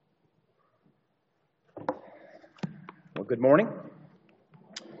Good morning.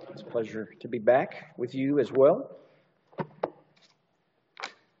 It's a pleasure to be back with you as well.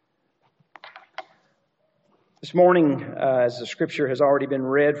 This morning, as the scripture has already been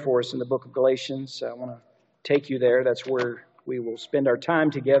read for us in the book of Galatians, I want to take you there. That's where we will spend our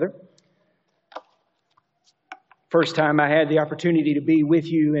time together. First time I had the opportunity to be with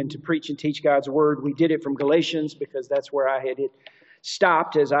you and to preach and teach God's Word, we did it from Galatians because that's where I had it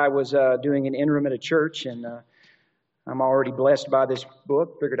stopped as I was doing an interim at a church, and I'm already blessed by this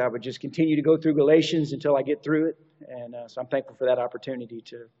book. Figured I would just continue to go through Galatians until I get through it, and so I'm thankful for that opportunity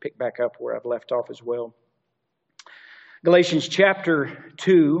to pick back up where I've left off as well. Galatians chapter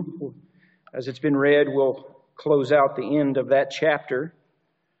 2, as it's been read, will close out the end of that chapter.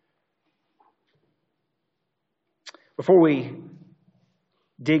 Before we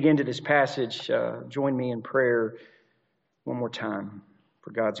dig into this passage, join me in prayer one more time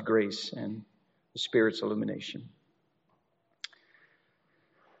for God's grace and the Spirit's illumination.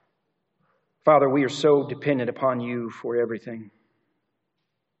 Father, we are so dependent upon you for everything.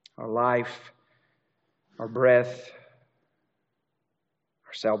 Our life, our breath,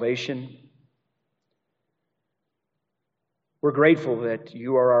 our salvation. We're grateful that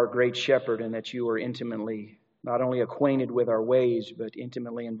you are our great shepherd and that you are intimately not only acquainted with our ways, but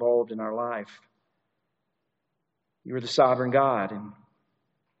intimately involved in our life. You are the sovereign God, and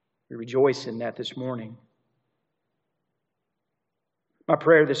we rejoice in that this morning. My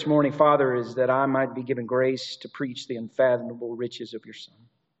prayer this morning, Father, is that I might be given grace to preach the unfathomable riches of your Son.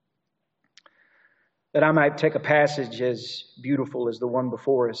 That I might take a passage as beautiful as the one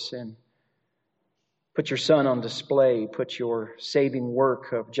before us and put your Son on display, put your saving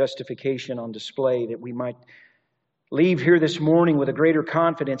work of justification on display, that we might leave here this morning with a greater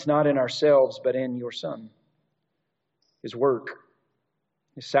confidence, not in ourselves, but in your Son, His work,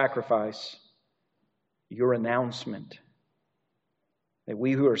 His sacrifice, your announcement, that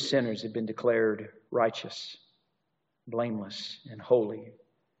we who are sinners have been declared righteous, blameless, and holy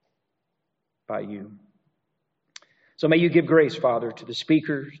by you. So may you give grace, Father, to the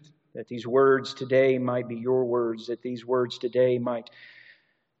speaker, that these words today might be your words, that these words today might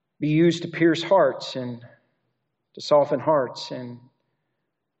be used to pierce hearts and to soften hearts and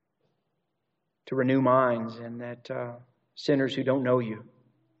to renew minds, and that sinners who don't know you,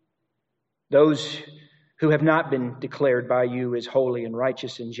 those who have not been declared by you as holy and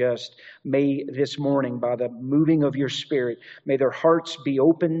righteous and just, may this morning, by the moving of your Spirit, may their hearts be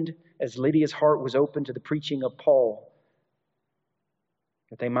opened as Lydia's heart was opened to the preaching of Paul,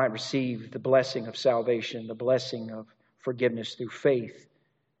 that they might receive the blessing of salvation, the blessing of forgiveness through faith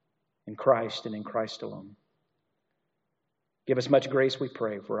in Christ and in Christ alone. Give us much grace, we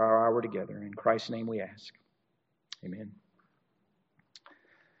pray, for our hour together. In Christ's name we ask. Amen.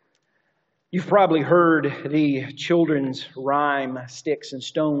 You've probably heard the children's rhyme, "Sticks and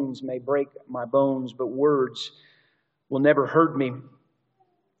stones may break my bones, but words will never hurt me."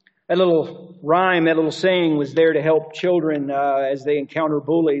 That little rhyme, that little saying was there to help children as they encounter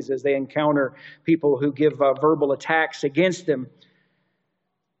bullies, as they encounter people who give verbal attacks against them.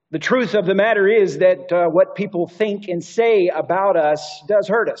 The truth of the matter is that what people think and say about us does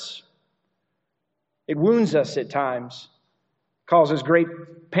hurt us. It wounds us at times, causes great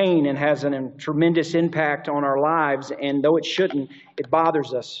pain, and has a tremendous impact on our lives. And though it shouldn't, it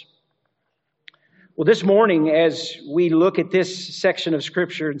bothers us. Well, this morning, as we look at this section of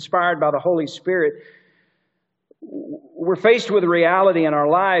Scripture inspired by the Holy Spirit, we're faced with a reality in our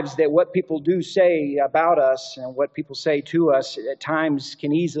lives that what people do say about us and what people say to us at times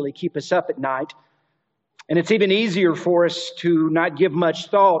can easily keep us up at night. And it's even easier for us to not give much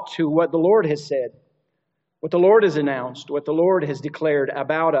thought to what the Lord has said, what the Lord has announced, what the Lord has declared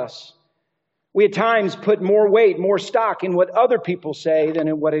about us. We at times put more weight, more stock in what other people say than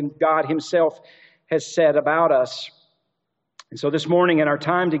in what God Himself has said about us. And so this morning in our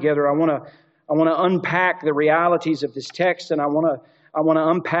time together, I want to unpack the realities of this text, and I want to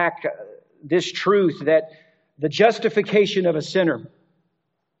unpack this truth that the justification of a sinner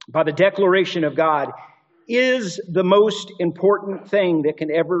by the declaration of God is the most important thing that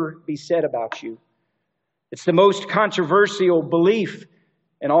can ever be said about you. It's the most controversial belief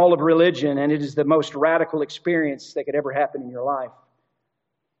in all of religion, and it is the most radical experience that could ever happen in your life.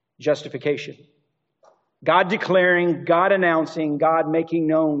 Justification. God declaring, God announcing, God making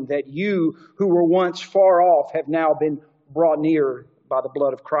known that you who were once far off have now been brought near by the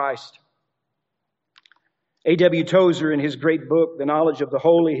blood of Christ. A.W. Tozer, in his great book, The Knowledge of the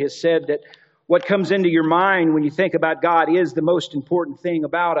Holy, has said that what comes into your mind when you think about God is the most important thing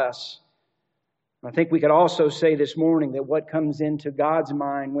about us. I think we could also say this morning that what comes into God's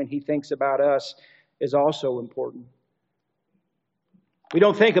mind when He thinks about us is also important. We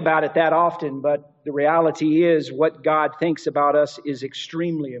don't think about it that often, but the reality is what God thinks about us is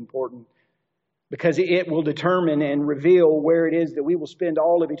extremely important because it will determine and reveal where it is that we will spend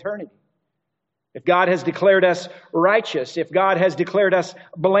all of eternity. If God has declared us righteous, if God has declared us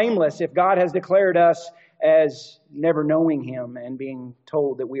blameless, if God has declared us as never knowing Him and being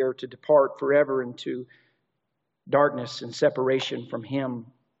told that we are to depart forever into darkness and separation from Him.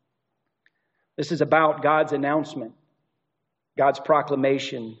 This is about God's announcement, God's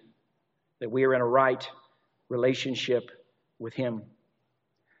proclamation that we are in a right relationship with Him.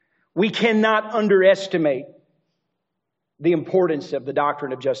 We cannot underestimate the importance of the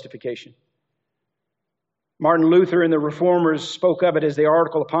doctrine of justification. Martin Luther and the Reformers spoke of it as the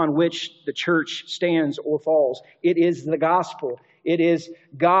article upon which the church stands or falls. It is the gospel. It is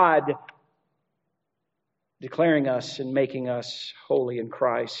God declaring us and making us holy in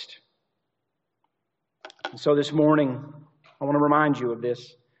Christ. And so this morning, I want to remind you of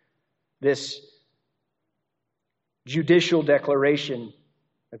this judicial declaration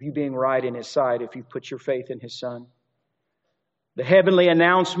of you being right in His sight if you put your faith in His Son. The heavenly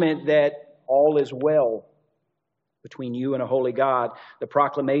announcement that all is well between you and a holy God. The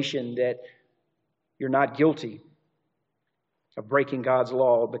proclamation that you're not guilty of breaking God's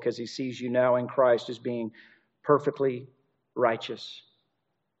law because He sees you now in Christ as being perfectly righteous.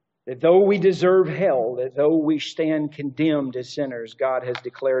 That though we deserve hell, that though we stand condemned as sinners, God has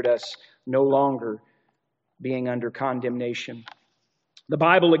declared us no longer being under condemnation. The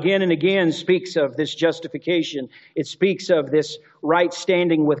Bible again and again speaks of this justification. It speaks of this right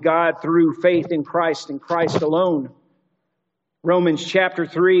standing with God through faith in Christ and Christ alone. Romans chapter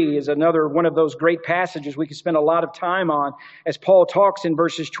 3 is another one of those great passages we could spend a lot of time on as Paul talks in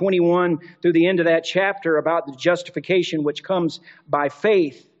verses 21 through the end of that chapter about the justification which comes by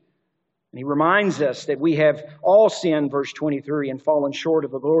faith. And he reminds us that we have all sinned, verse 23, and fallen short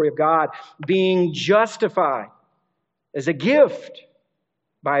of the glory of God, being justified as a gift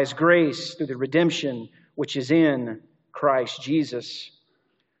by His grace through the redemption which is in Christ Jesus,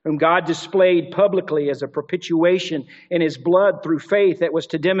 whom God displayed publicly as a propitiation in His blood through faith that was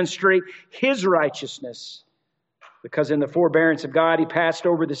to demonstrate His righteousness, because in the forbearance of God He passed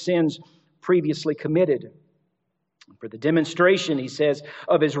over the sins previously committed. For the demonstration, he says,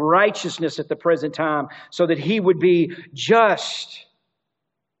 of His righteousness at the present time, so that He would be just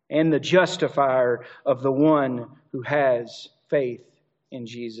and the justifier of the one who has faith in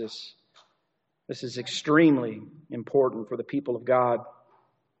Jesus. This is extremely important for the people of God.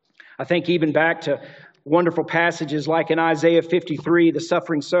 I think even back to wonderful passages like in Isaiah 53, the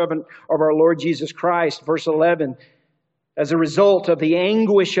suffering servant of our Lord Jesus Christ, verse 11, as a result of the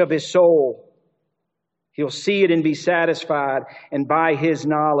anguish of His soul, He'll see it and be satisfied, and by His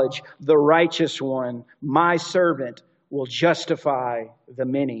knowledge, the righteous one, my servant, will justify the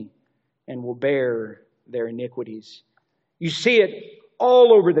many and will bear their iniquities. You see it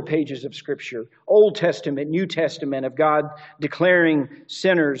all over the pages of Scripture, Old Testament, New Testament, of God declaring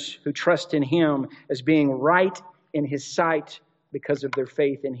sinners who trust in Him as being right in His sight because of their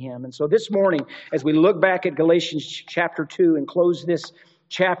faith in Him. And so this morning, as we look back at Galatians chapter 2 and close this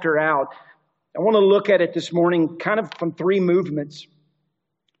chapter out, I want to look at it this morning kind of from three movements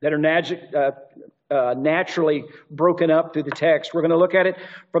that are naturally broken up through the text. We're going to look at it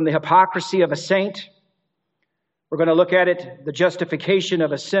from the hypocrisy of a saint. We're going to look at it, the justification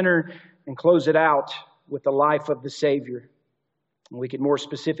of a sinner, and close it out with the life of the Savior. And we could more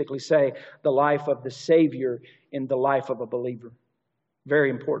specifically say the life of the Savior in the life of a believer. Very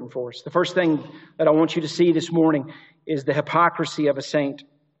important for us. The first thing that I want you to see this morning is the hypocrisy of a saint.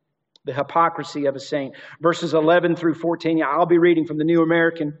 The hypocrisy of a saint. Verses 11 through 14. I'll be reading from the New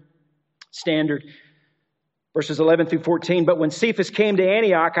American Standard. Verses 11 through 14. But when Cephas came to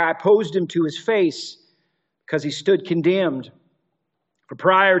Antioch, I opposed him to his face, because he stood condemned. For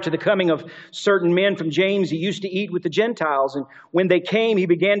prior to the coming of certain men from James, he used to eat with the Gentiles. And when they came, he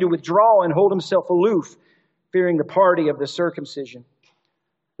began to withdraw and hold himself aloof, fearing the party of the circumcision.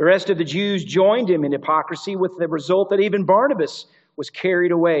 The rest of the Jews joined him in hypocrisy, with the result that even Barnabas was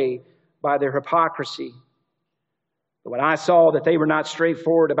carried away by their hypocrisy. But when I saw that they were not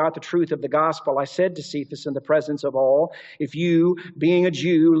straightforward about the truth of the gospel, I said to Cephas in the presence of all, if you, being a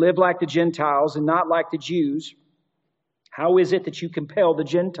Jew, live like the Gentiles and not like the Jews, how is it that you compel the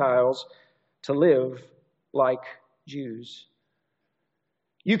Gentiles to live like Jews?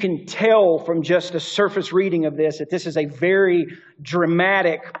 You can tell from just a surface reading of this that this is a very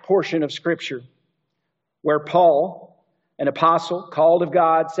dramatic portion of Scripture where Paul, an apostle, called of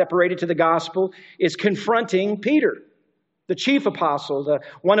God, separated to the gospel, is confronting Peter, the chief apostle,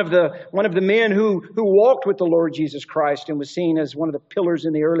 one of the men who walked with the Lord Jesus Christ and was seen as one of the pillars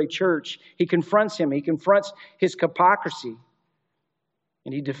in the early church. He confronts him. He confronts his hypocrisy.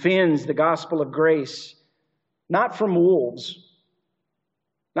 And he defends the gospel of grace, not from wolves,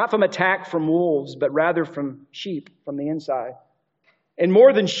 not from attack from wolves, but rather from sheep from the inside. And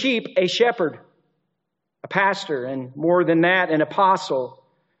more than sheep, a shepherd, a pastor, and more than that, an apostle.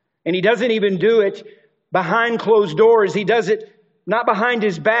 And he doesn't even do it behind closed doors. He does it not behind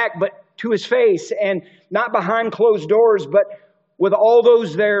his back, but to his face, and not behind closed doors, but with all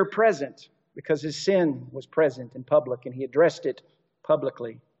those there present, because his sin was present in public, and he addressed it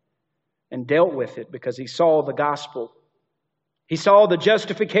publicly and dealt with it because he saw the gospel. He saw the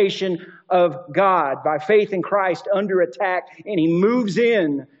justification of God by faith in Christ under attack, and he moves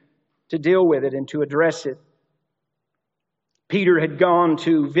in to deal with it and to address it. Peter had gone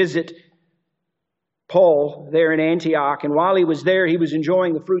to visit Paul there in Antioch, and while he was there, he was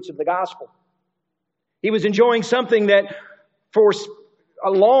enjoying the fruits of the gospel. He was enjoying something that for a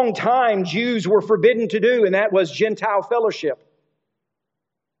long time Jews were forbidden to do, and that was Gentile fellowship.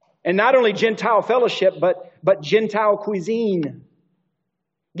 And not only Gentile fellowship, but Gentile cuisine.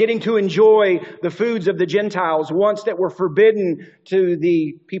 Getting to enjoy the foods of the Gentiles, once that were forbidden to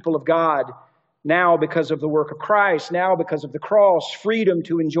the people of God. Now, because of the work of Christ, now because of the cross, freedom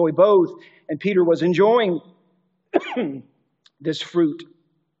to enjoy both. And Peter was enjoying this fruit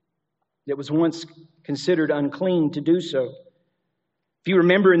that was once considered unclean to do so. If you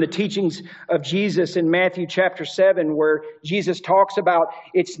remember in the teachings of Jesus in Matthew chapter 7, where Jesus talks about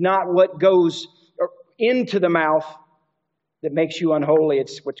it's not what goes into the mouth that makes you unholy,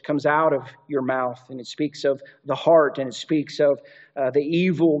 it's what comes out of your mouth. And it speaks of the heart, and it speaks of the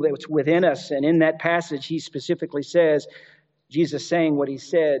evil that's within us. And in that passage, he specifically says, Jesus saying what he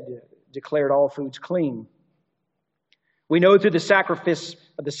said, declared all foods clean. We know through the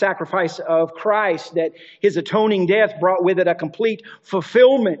sacrifice of Christ that his atoning death brought with it a complete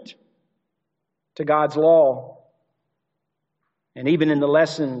fulfillment to God's law. And even in the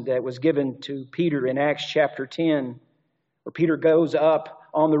lesson that was given to Peter in Acts chapter 10, where Peter goes up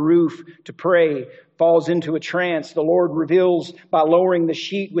on the roof to pray, falls into a trance, the Lord reveals by lowering the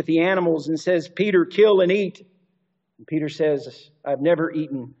sheet with the animals and says, Peter, kill and eat. And Peter says, I've never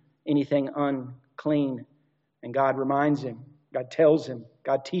eaten anything unclean. And God reminds him, God tells him,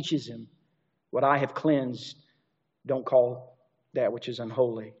 God teaches him, what I have cleansed, don't call that which is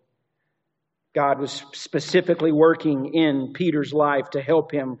unholy. God was specifically working in Peter's life to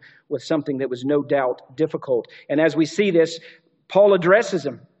help him with something that was no doubt difficult. And as we see this, Paul addresses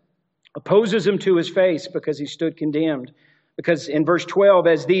him, opposes him to his face because he stood condemned. Because in verse 12,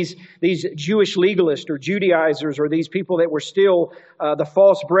 as these Jewish legalists or Judaizers or these people that were still the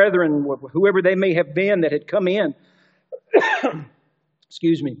false brethren, whoever they may have been that had come in,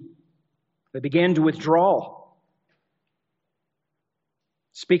 excuse me, they began to withdraw.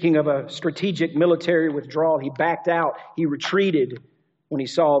 Speaking of a strategic military withdrawal, he backed out, he retreated when he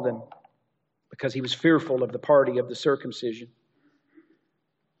saw them because he was fearful of the party of the circumcision.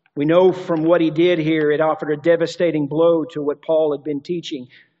 We know from what he did here, it offered a devastating blow to what Paul had been teaching.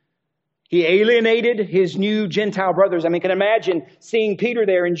 He alienated his new Gentile brothers. I mean, can imagine seeing Peter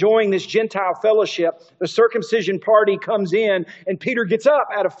there enjoying this Gentile fellowship. The circumcision party comes in, and Peter gets up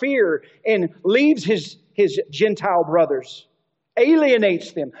out of fear and leaves his Gentile brothers,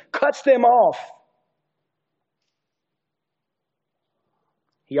 alienates them, cuts them off.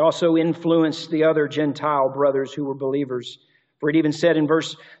 He also influenced the other Gentile brothers who were believers. For it even said in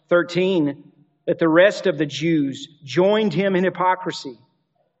verse 13 that the rest of the Jews joined him in hypocrisy.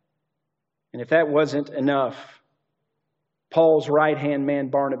 And if that wasn't enough, Paul's right-hand man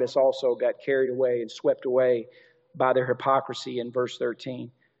Barnabas also got carried away and swept away by their hypocrisy in verse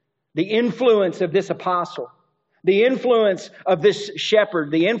 13. The influence of this apostle, the influence of this shepherd,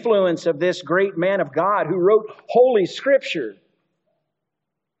 the influence of this great man of God who wrote Holy Scripture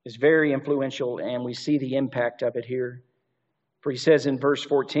is very influential, and we see the impact of it here. For he says in verse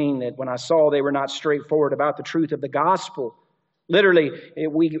 14 that when I saw they were not straightforward about the truth of the gospel, literally,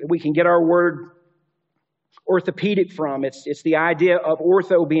 we can get our word orthopedic from. It's the idea of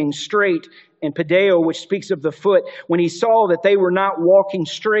ortho being straight and pedeo, which speaks of the foot. When he saw that they were not walking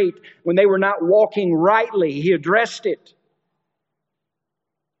straight, when they were not walking rightly, he addressed it.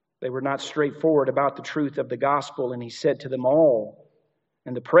 They were not straightforward about the truth of the gospel, and he said to them all,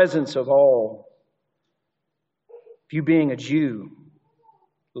 in the presence of all, if you being a Jew,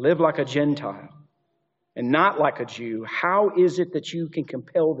 live like a Gentile and not like a Jew, how is it that you can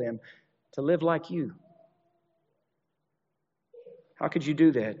compel them to live like you? How could you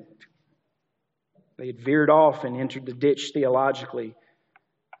do that? They had veered off and entered the ditch theologically.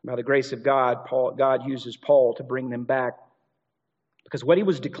 By the grace of God, God uses Paul to bring them back. Because what he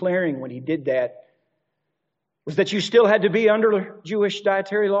was declaring when he did that was that you still had to be under Jewish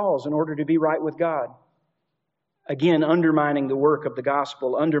dietary laws in order to be right with God. Again, undermining the work of the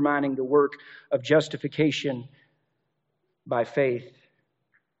gospel, undermining the work of justification by faith.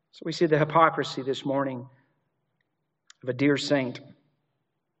 So we see the hypocrisy this morning of a dear saint.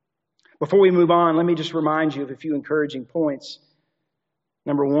 Before we move on, let me just remind you of a few encouraging points.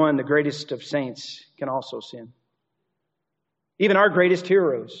 Number one, the greatest of saints can also sin. Even our greatest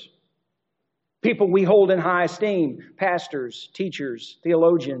heroes, people we hold in high esteem, pastors, teachers,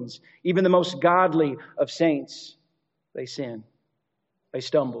 theologians, even the most godly of saints, they sin. They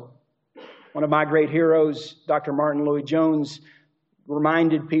stumble. One of my great heroes, Dr. Martin Lloyd-Jones,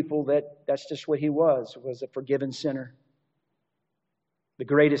 reminded people that that's just what he was a forgiven sinner. The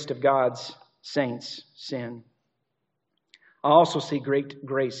greatest of God's saints sin. I also see great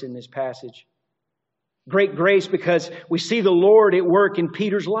grace in this passage. Great grace because we see the Lord at work in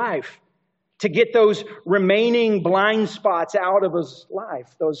Peter's life to get those remaining blind spots out of his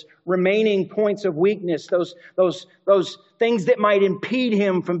life, those remaining points of weakness, those things that might impede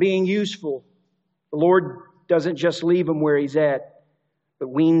him from being useful. The Lord doesn't just leave him where he's at, but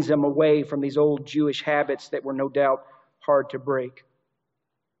weans him away from these old Jewish habits that were no doubt hard to break.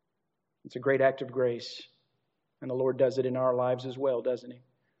 It's a great act of grace. And the Lord does it in our lives as well, doesn't He?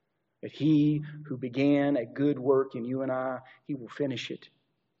 That He who began a good work in you and I, He will finish it.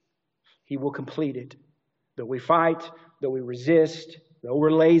 He will complete it. Though we fight, though we resist, though we're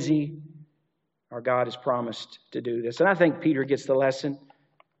lazy, our God has promised to do this. And I think Peter gets the lesson.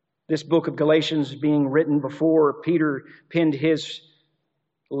 This book of Galatians being written before Peter penned his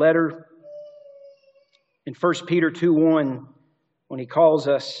letter. In 1 Peter 2:1, when he calls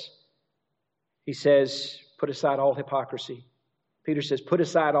us, he says, put aside all hypocrisy. Peter says, put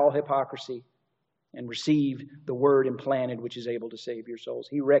aside all hypocrisy and receive the word implanted which is able to save your souls.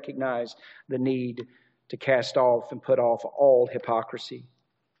 He recognized the need to cast off and put off all hypocrisy.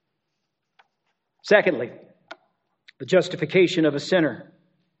 Secondly, the justification of a sinner.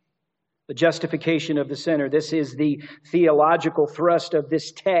 The justification of the sinner. This is the theological thrust of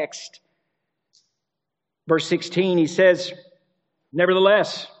this text. Verse 16, he says,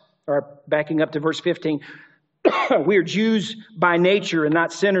 nevertheless, or backing up to verse 15, we are Jews by nature and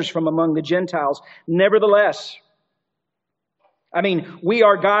not sinners from among the Gentiles. Nevertheless, we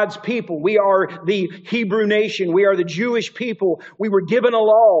are God's people. We are the Hebrew nation. We are the Jewish people. We were given a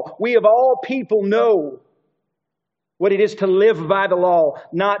law. We of all people know what it is to live by the law,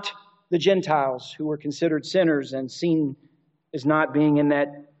 not the Gentiles who were considered sinners and seen as not being in that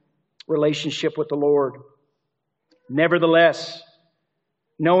relationship with the Lord. Nevertheless,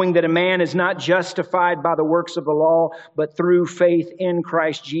 knowing that a man is not justified by the works of the law, but through faith in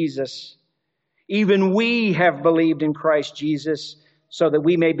Christ Jesus. Even we have believed in Christ Jesus, so that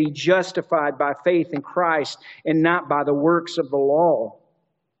we may be justified by faith in Christ and not by the works of the law.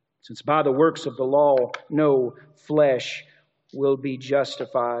 Since by the works of the law, no flesh will be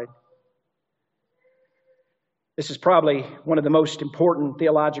justified. This is probably one of the most important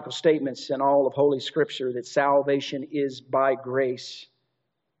theological statements in all of Holy Scripture, that salvation is by grace,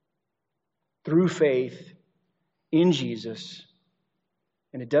 through faith in Jesus,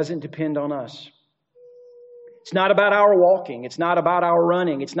 and it doesn't depend on us. It's not about our walking. It's not about our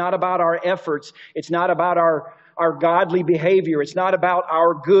running. It's not about our efforts. It's not about our godly behavior. It's not about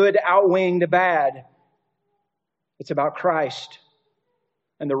our good outweighing the bad. It's about Christ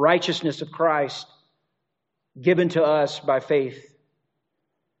and the righteousness of Christ given to us by faith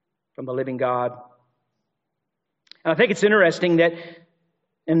from the living God. And I think it's interesting that,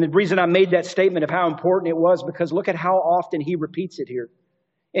 and the reason I made that statement of how important it was, because look at how often he repeats it here.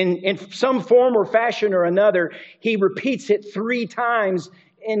 In some form or fashion or another, he repeats it 3 times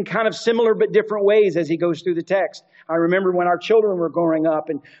in kind of similar but different ways as he goes through the text. I remember when our children were growing up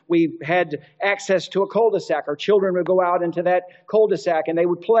and we had access to a cul-de-sac. Our children would go out into that cul-de-sac and they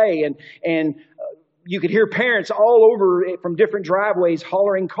would play, and you could hear parents all over from different driveways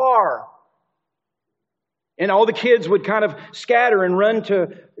hollering "car." And all the kids would kind of scatter and run to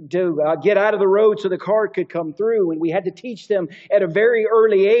get out of the road so the car could come through. And we had to teach them at a very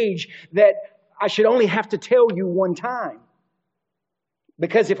early age that I should only have to tell you one time.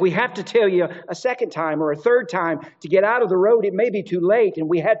 Because if we have to tell you a second time or a third time to get out of the road, it may be too late. And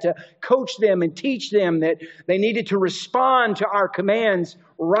we had to coach them and teach them that they needed to respond to our commands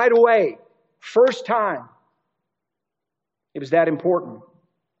right away. First time. It was that important.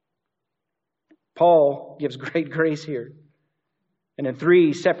 Paul gives great grace here. And in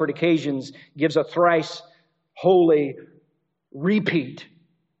 3 separate occasions gives a thrice holy repeat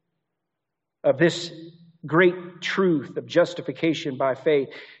of this great truth of justification by faith.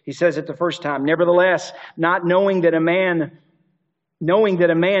 He says it the first time, nevertheless, not knowing that a man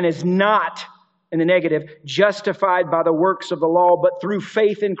is not, in the negative, justified by the works of the law, but through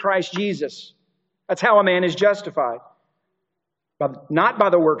faith in Christ Jesus. That's how a man is justified. Not by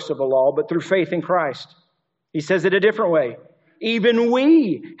the works of the law, but through faith in Christ. He says it a different way. Even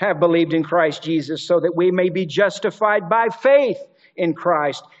we have believed in Christ Jesus so that we may be justified by faith in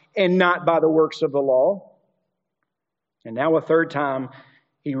Christ and not by the works of the law. And now a third time,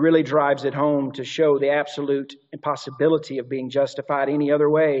 he really drives it home to show the absolute impossibility of being justified any other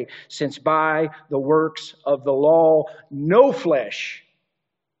way, since by the works of the law, no flesh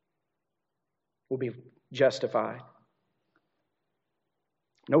will be justified.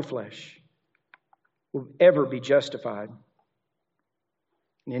 No flesh will ever be justified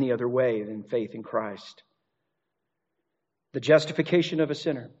in any other way than faith in Christ. The justification of a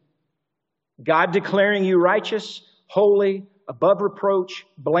sinner. God declaring you righteous, holy, above reproach,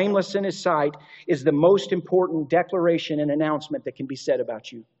 blameless in His sight, is the most important declaration and announcement that can be said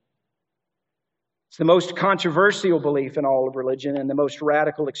about you. It's the most controversial belief in all of religion and the most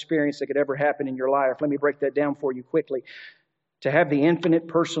radical experience that could ever happen in your life. Let me break that down for you quickly. To have the infinite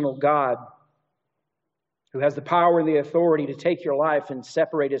personal God who has the power and the authority to take your life and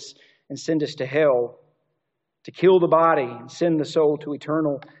separate us and send us to hell, to kill the body and send the soul to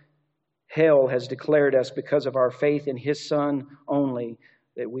eternal hell, has declared us because of our faith in His Son only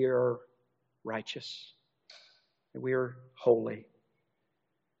that we are righteous, that we are holy.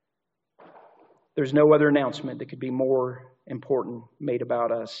 There's no other announcement that could be more important made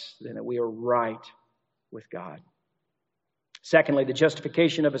about us than that we are right with God. Secondly, the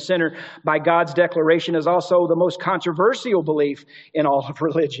justification of a sinner by God's declaration is also the most controversial belief in all of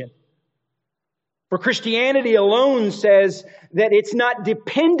religion. For Christianity alone says that it's not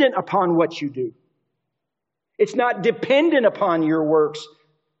dependent upon what you do. It's not dependent upon your works.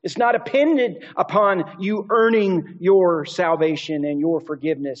 It's not dependent upon you earning your salvation and your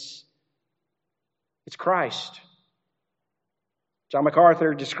forgiveness. It's Christ. John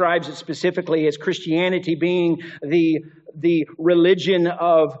MacArthur describes it specifically as Christianity being the religion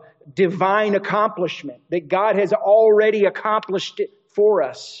of divine accomplishment, that God has already accomplished it for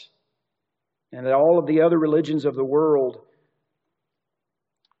us, and that all of the other religions of the world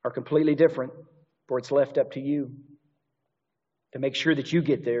are completely different, for it's left up to you to make sure that you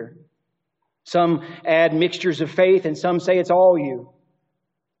get there. Some add mixtures of faith, and some say it's all you.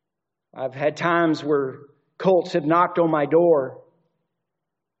 I've had times where cults have knocked on my door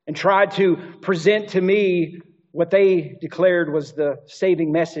and tried to present to me what they declared was the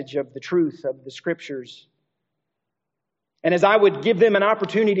saving message of the truth of the Scriptures. And as I would give them an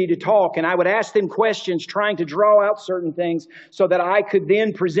opportunity to talk, and I would ask them questions trying to draw out certain things so that I could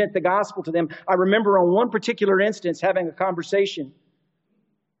then present the gospel to them, I remember on one particular instance having a conversation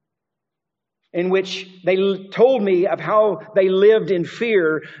in which they told me of how they lived in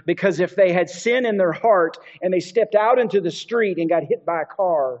fear because if they had sin in their heart and they stepped out into the street and got hit by a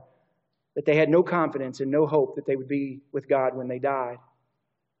car, that they had no confidence and no hope that they would be with God when they died.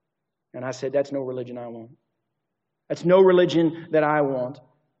 And I said, that's no religion I want. That's no religion that I want.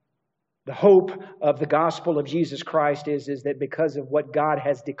 The hope of the gospel of Jesus Christ is that because of what God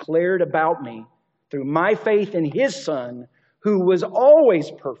has declared about me through my faith in His Son, who was always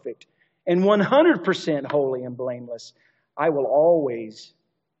perfect and 100% holy and blameless, I will always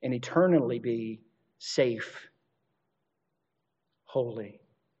and eternally be safe, holy,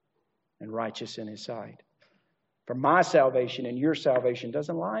 and righteous in His sight. For my salvation and your salvation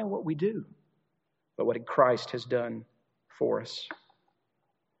doesn't lie in what we do, but what Christ has done for us.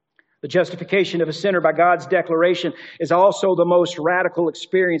 The justification of a sinner by God's declaration is also the most radical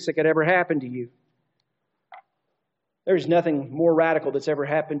experience that could ever happen to you. There's nothing more radical that's ever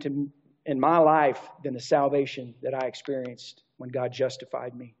happened to me in my life than the salvation that I experienced when God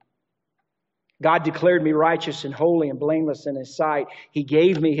justified me. God declared me righteous and holy and blameless in His sight. He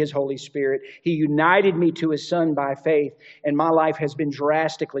gave me His Holy Spirit. He united me to His Son by faith, and my life has been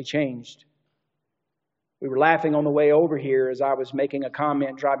drastically changed. We were laughing on the way over here as I was making a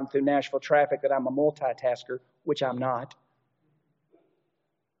comment driving through Nashville traffic that I'm a multitasker, which I'm not.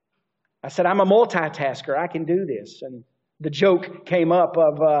 I said, I'm a multitasker. I can do this. And the joke came up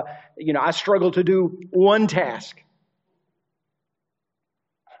of, I struggle to do one task.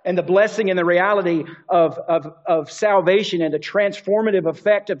 And the blessing and the reality of salvation and the transformative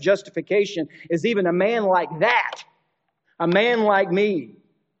effect of justification is even a man like that, a man like me,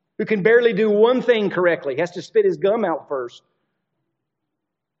 who can barely do one thing correctly, has to spit his gum out first,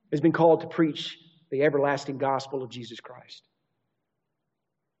 has been called to preach the everlasting gospel of Jesus Christ.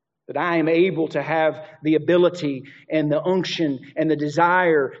 That I am able to have the ability and the unction and the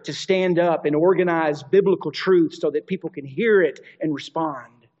desire to stand up and organize biblical truth so that people can hear it and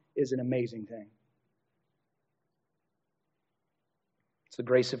respond is an amazing thing. It's the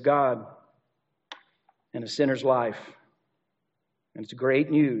grace of God in a sinner's life. And it's great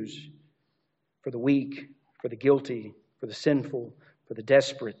news for the weak, for the guilty, for the sinful, for the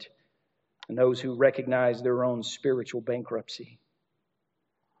desperate, and those who recognize their own spiritual bankruptcy.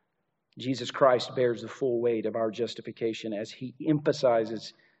 Jesus Christ bears the full weight of our justification, as he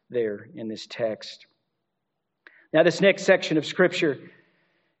emphasizes there in this text. Now, this next section of Scripture,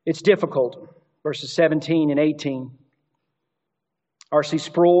 it's difficult. Verses 17 and 18. R.C.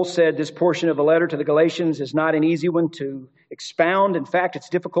 Sproul said this portion of the letter to the Galatians is not an easy one to expound. In fact, it's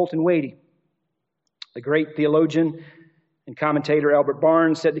difficult and weighty. The great theologian and commentator Albert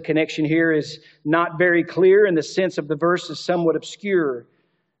Barnes said the connection here is not very clear, and the sense of the verse is somewhat obscure.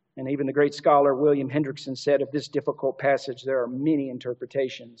 And even the great scholar William Hendrickson said of this difficult passage, there are many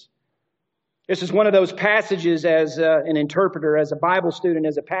interpretations. This is one of those passages as an interpreter, as a Bible student,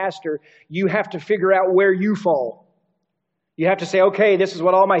 as a pastor, you have to figure out where you fall. You have to say, okay, this is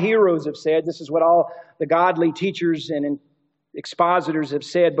what all my heroes have said. This is what all the godly teachers and expositors have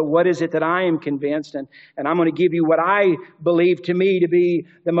said. But what is it that I am convinced? And I'm going to give you what I believe to me to be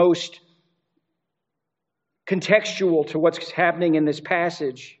the most contextual to what's happening in this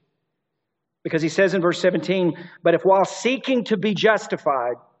passage. Because he says in verse 17, but if while seeking to be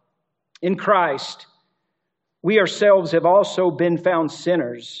justified in Christ, we ourselves have also been found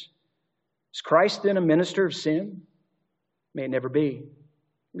sinners, is Christ then a minister of sin? May it never be.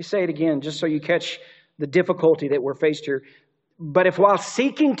 Let me say it again, just so you catch the difficulty that we're faced here. But if while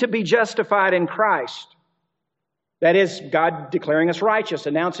seeking to be justified in Christ, that is, God declaring us righteous,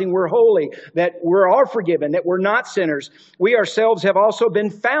 announcing we're holy, that we're all forgiven, that we're not sinners, we ourselves have also been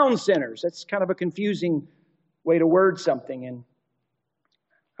found sinners. That's kind of a confusing way to word something. And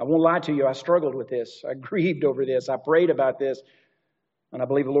I won't lie to you, I struggled with this. I grieved over this. I prayed about this. And I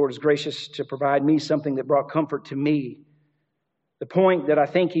believe the Lord is gracious to provide me something that brought comfort to me. The point that I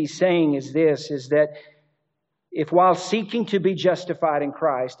think he's saying is this, is that if while seeking to be justified in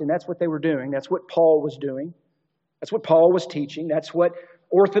Christ, and that's what they were doing, that's what Paul was doing, that's what Paul was teaching, that's what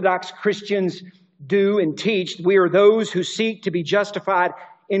Orthodox Christians do and teach, we are those who seek to be justified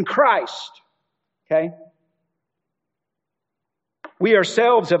in Christ. Okay? We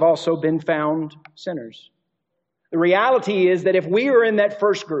ourselves have also been found sinners. The reality is that if we are in that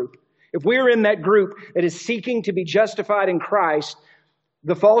first group, if we're in that group that is seeking to be justified in Christ,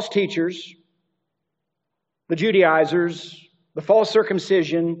 the false teachers, the Judaizers, the false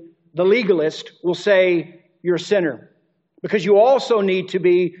circumcision, the legalist will say you're a sinner. Because you also need to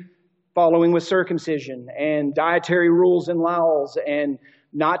be following with circumcision and dietary rules and laws and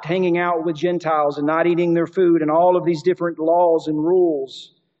not hanging out with Gentiles and not eating their food and all of these different laws and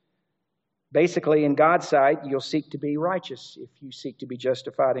rules. Basically, in God's sight, you'll seek to be righteous if you seek to be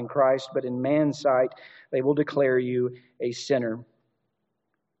justified in Christ. But in man's sight, they will declare you a sinner.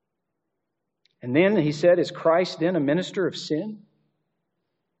 And then he said, is Christ then a minister of sin?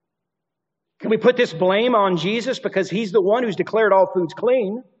 Can we put this blame on Jesus because he's the one who's declared all foods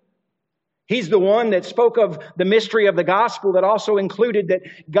clean? He's the one that spoke of the mystery of the gospel that also included that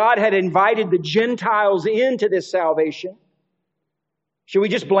God had invited the Gentiles into this salvation. Should we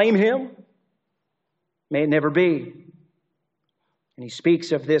just blame him? May it never be. And he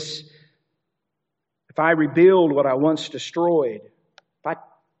speaks of this, if I rebuild what I once destroyed, if I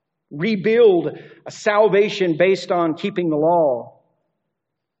rebuild a salvation based on keeping the law,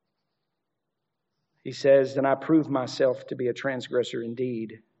 he says, then I prove myself to be a transgressor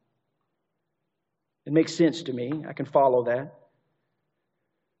indeed. It makes sense to me. I can follow that.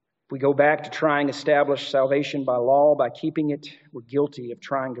 If we go back to trying to establish salvation by law, by keeping it, we're guilty of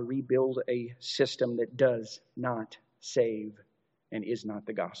trying to rebuild a system that does not save and is not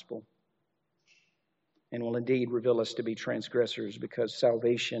the gospel. And will indeed reveal us to be transgressors, because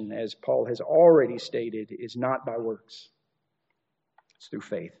salvation, as Paul has already stated, is not by works. It's through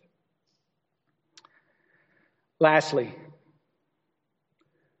faith. Lastly,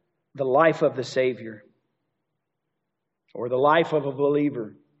 the life of the Savior, or the life of a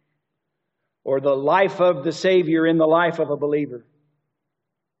believer, or the life of the Savior in the life of a believer.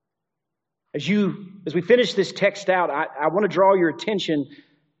 As we finish this text out, I want to draw your attention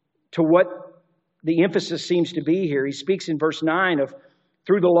to what the emphasis seems to be here. He speaks in verse 9 of,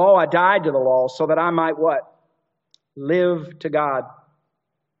 through the law I died to the law so that I might what? Live to God.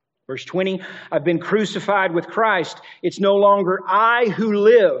 Verse 20, I've been crucified with Christ. It's no longer I who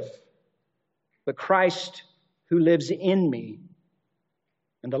live, but Christ who lives in me.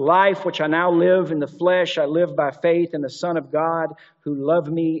 And the life which I now live in the flesh, I live by faith in the Son of God who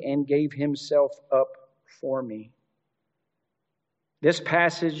loved me and gave himself up for me. This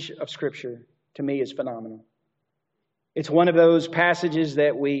passage of Scripture, to me, is phenomenal. It's one of those passages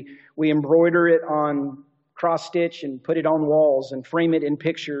that we embroider it on cross-stitch and put it on walls and frame it in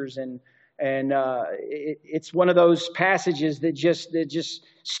pictures. It's one of those passages that just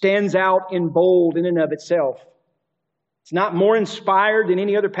stands out in bold in and of itself. It's not more inspired than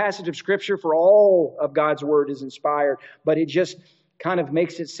any other passage of Scripture, for all of God's Word is inspired, but it just kind of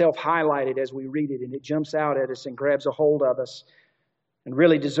makes itself highlighted as we read it, and it jumps out at us and grabs a hold of us and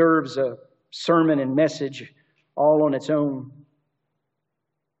really deserves a sermon and message all on its own.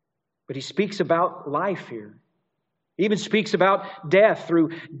 But he speaks about life here. He even speaks about death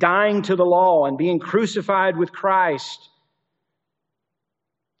through dying to the law and being crucified with Christ.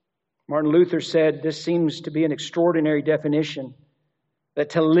 Martin Luther said this seems to be an extraordinary definition,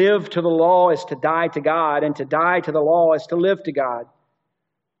 that to live to the law is to die to God, and to die to the law is to live to God.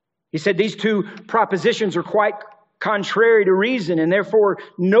 He said these two propositions are quite contrary to reason, and therefore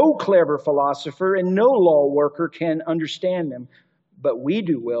no clever philosopher and no law worker can understand them. But we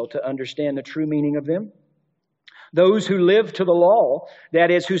do well to understand the true meaning of them. Those who live to the law,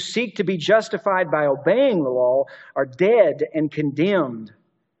 that is, who seek to be justified by obeying the law, are dead and condemned.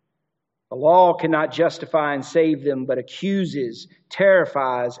 The law cannot justify and save them, but accuses,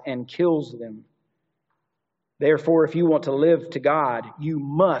 terrifies, and kills them. Therefore, if you want to live to God, you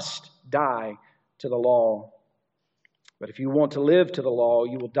must die to the law. But if you want to live to the law,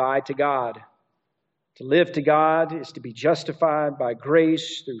 you will die to God. To live to God is to be justified by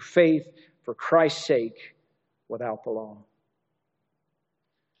grace through faith for Christ's sake without the law.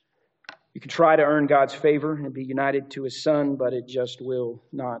 You can try to earn God's favor and be united to His Son, but it just will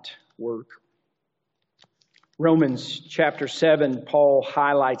not work. Romans chapter 7, Paul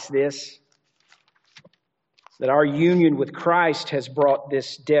highlights this, that our union with Christ has brought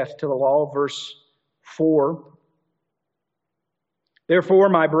this death to the law. Verse 4. Therefore,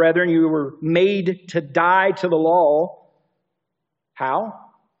 my brethren, you were made to die to the law. How?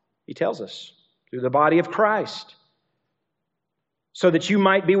 He tells us, through the body of Christ. So that you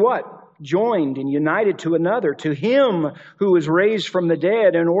might be what? Joined and united to another, to Him who was raised from the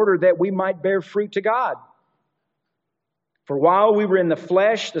dead, in order that we might bear fruit to God. For while we were in the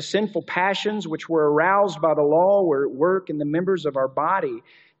flesh, the sinful passions which were aroused by the law were at work in the members of our body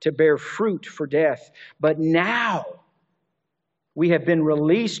to bear fruit for death. But now we have been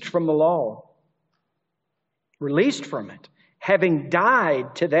released from the law, released from it, having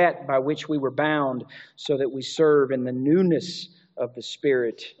died to that by which we were bound, so that we serve in the newness of the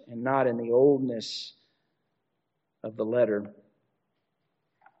Spirit and not in the oldness of the letter.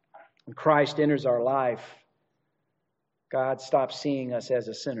 When Christ enters our life, God stops seeing us as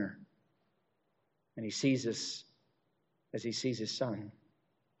a sinner, and He sees us as He sees His Son.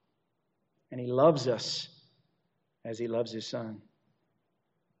 And He loves us as He loves His Son.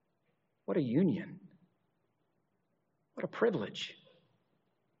 What a union. What a privilege.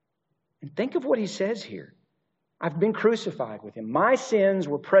 And think of what He says here. I've been crucified with Him. My sins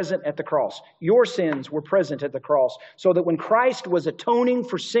were present at the cross. Your sins were present at the cross. So that when Christ was atoning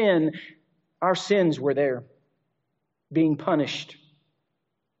for sin, our sins were there, being punished.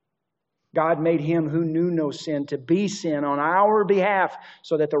 God made Him who knew no sin to be sin on our behalf,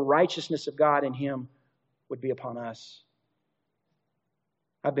 so that the righteousness of God in Him would be upon us.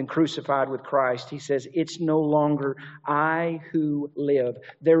 I've been crucified with Christ. He says, it's no longer I who live.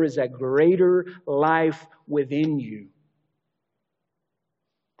 There is a greater life within you.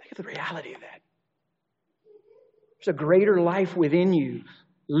 Think of the reality of that. There's a greater life within you,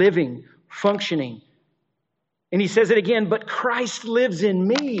 living, functioning. And He says it again, but Christ lives in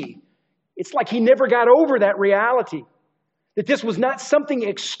me. It's like He never got over that reality, that this was not something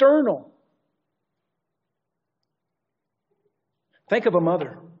external. Think of a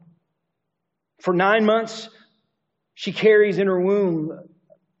mother. For 9 months, she carries in her womb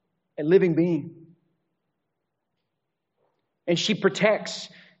a living being. And she protects,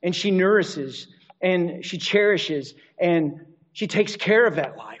 and she nourishes, and she cherishes, and she takes care of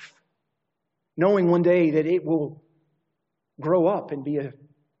that life, knowing one day that it will grow up and be an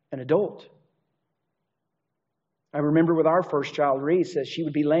adult. I remember with our first child, Reese, as she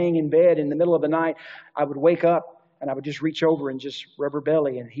would be laying in bed in the middle of the night, I would wake up and I would just reach over and just rub her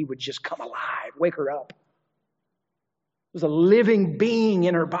belly, and he would just come alive, wake her up. It was a living being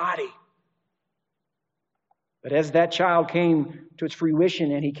in her body. But as that child came to its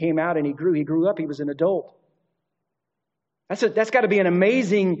fruition, and he came out and he grew. He grew up. He was an adult. That's got to be an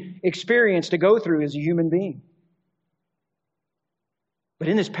amazing experience to go through as a human being. But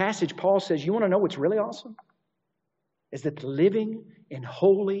in this passage, Paul says, you want to know what's really awesome? Is that the living and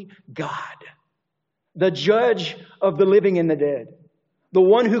holy God, the judge of the living and the dead, the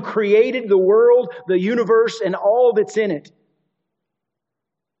one who created the world, the universe, and all that's in it,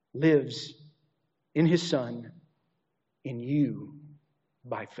 lives in His Son, in you,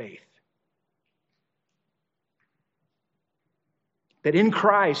 by faith. That in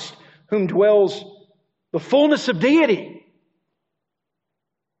Christ, whom dwells the fullness of deity,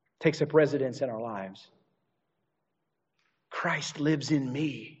 takes up residence in our lives. Christ lives in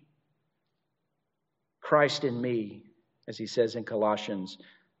me. Christ in me, as he says in Colossians,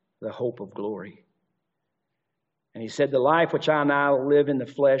 the hope of glory. And he said, the life which I now live in the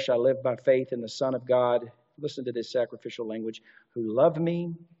flesh, I live by faith in the Son of God. Listen to this sacrificial language. Who loved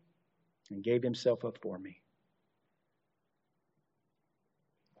me and gave himself up for me.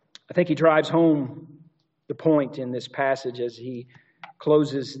 I think he drives home the point in this passage as he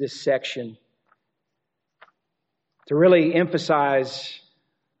closes this section to really emphasize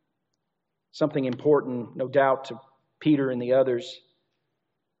something important, no doubt, to Peter and the others.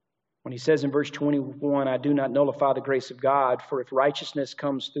 When he says in verse 21, I do not nullify the grace of God, for if righteousness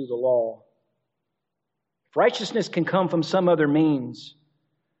comes through the law, if righteousness can come from some other means,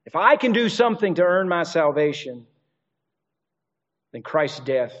 if I can do something to earn my salvation, then Christ's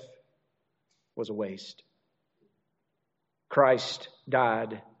death was a waste. Christ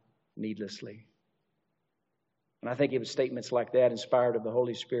died needlessly. And I think it was statements like that, inspired of the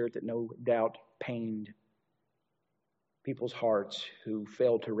Holy Spirit, that no doubt pained people's hearts who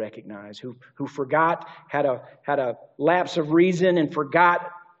failed to recognize, who forgot, had a lapse of reason and forgot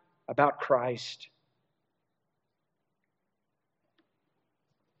about Christ.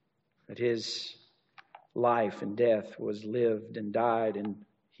 That His life and death was lived and died, and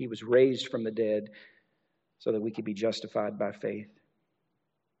He was raised from the dead so that we could be justified by faith.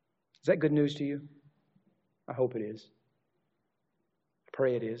 Is that good news to you? I hope it is. I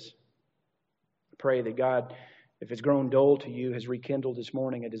pray it is. I pray that God, if it's grown dull to you, has rekindled this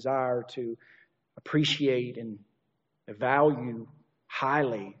morning a desire to appreciate and value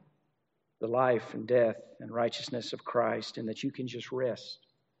highly the life and death and righteousness of Christ, and that you can just rest.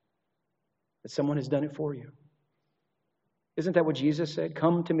 That someone has done it for you. Isn't that what Jesus said?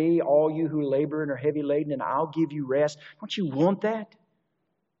 Come to me, all you who labor and are heavy laden, and I'll give you rest. Don't you want that?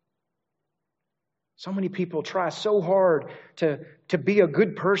 So many people try so hard to be a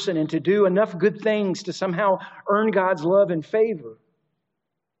good person and to do enough good things to somehow earn God's love and favor.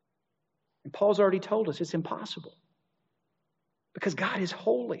 And Paul's already told us it's impossible. Because God is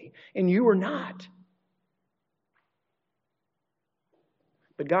holy and you are not.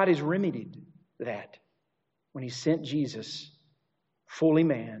 But God has remedied that when He sent Jesus, fully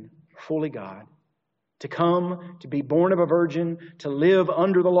man, fully God, to come, to be born of a virgin, to live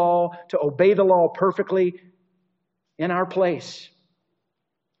under the law, to obey the law perfectly in our place,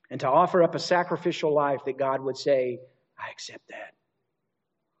 and to offer up a sacrificial life that God would say, I accept that.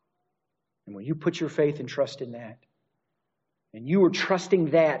 And when you put your faith and trust in that, and you are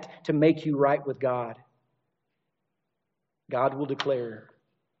trusting that to make you right with God, God will declare,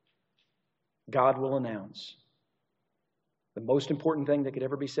 God will announce the most important thing that could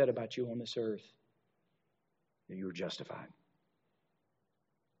ever be said about you on this earth, that you are justified.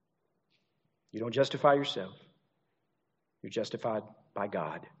 You don't justify yourself. You're justified by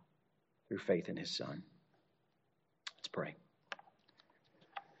God through faith in His Son. Let's pray.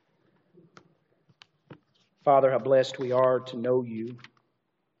 Father, how blessed we are to know You.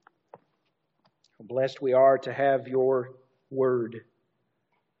 How blessed we are to have Your Word.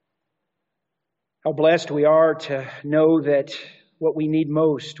 How blessed we are to know that what we need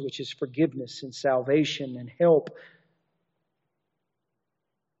most, which is forgiveness and salvation and help,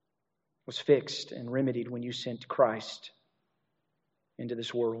 was fixed and remedied when You sent Christ into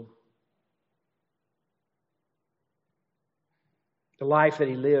this world. The life that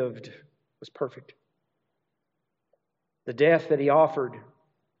He lived was perfect. The death that He offered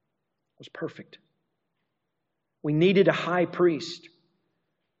was perfect. We needed a high priest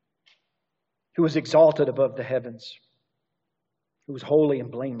who was exalted above the heavens, who was holy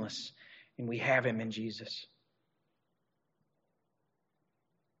and blameless, and we have Him in Jesus.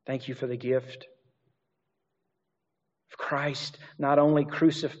 Thank You for the gift of Christ, not only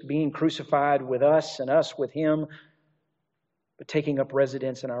being crucified with us and us with Him, but taking up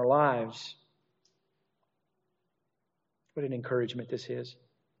residence in our lives. What an encouragement this is.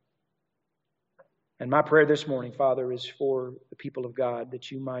 And my prayer this morning, Father, is for the people of God,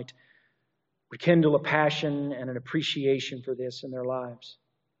 that you might rekindle a passion and an appreciation for this in their lives.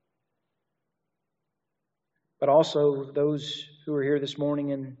 But also those who are here this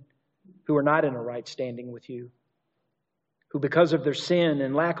morning and who are not in a right standing with you, who because of their sin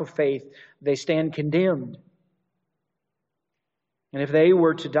and lack of faith, they stand condemned. And if they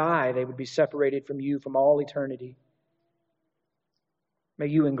were to die, they would be separated from you from all eternity. May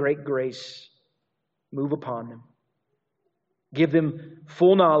you in great grace move upon them. Give them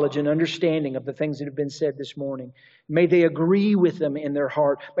full knowledge and understanding of the things that have been said this morning. May they agree with them in their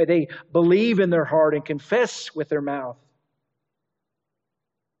heart. May they believe in their heart and confess with their mouth.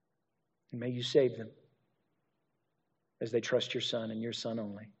 And may you save them as they trust your Son and your Son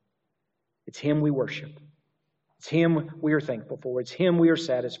only. It's Him we worship. It's Him we are thankful for. It's Him we are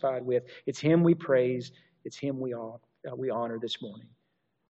satisfied with. It's Him we praise. It's Him we honor this morning.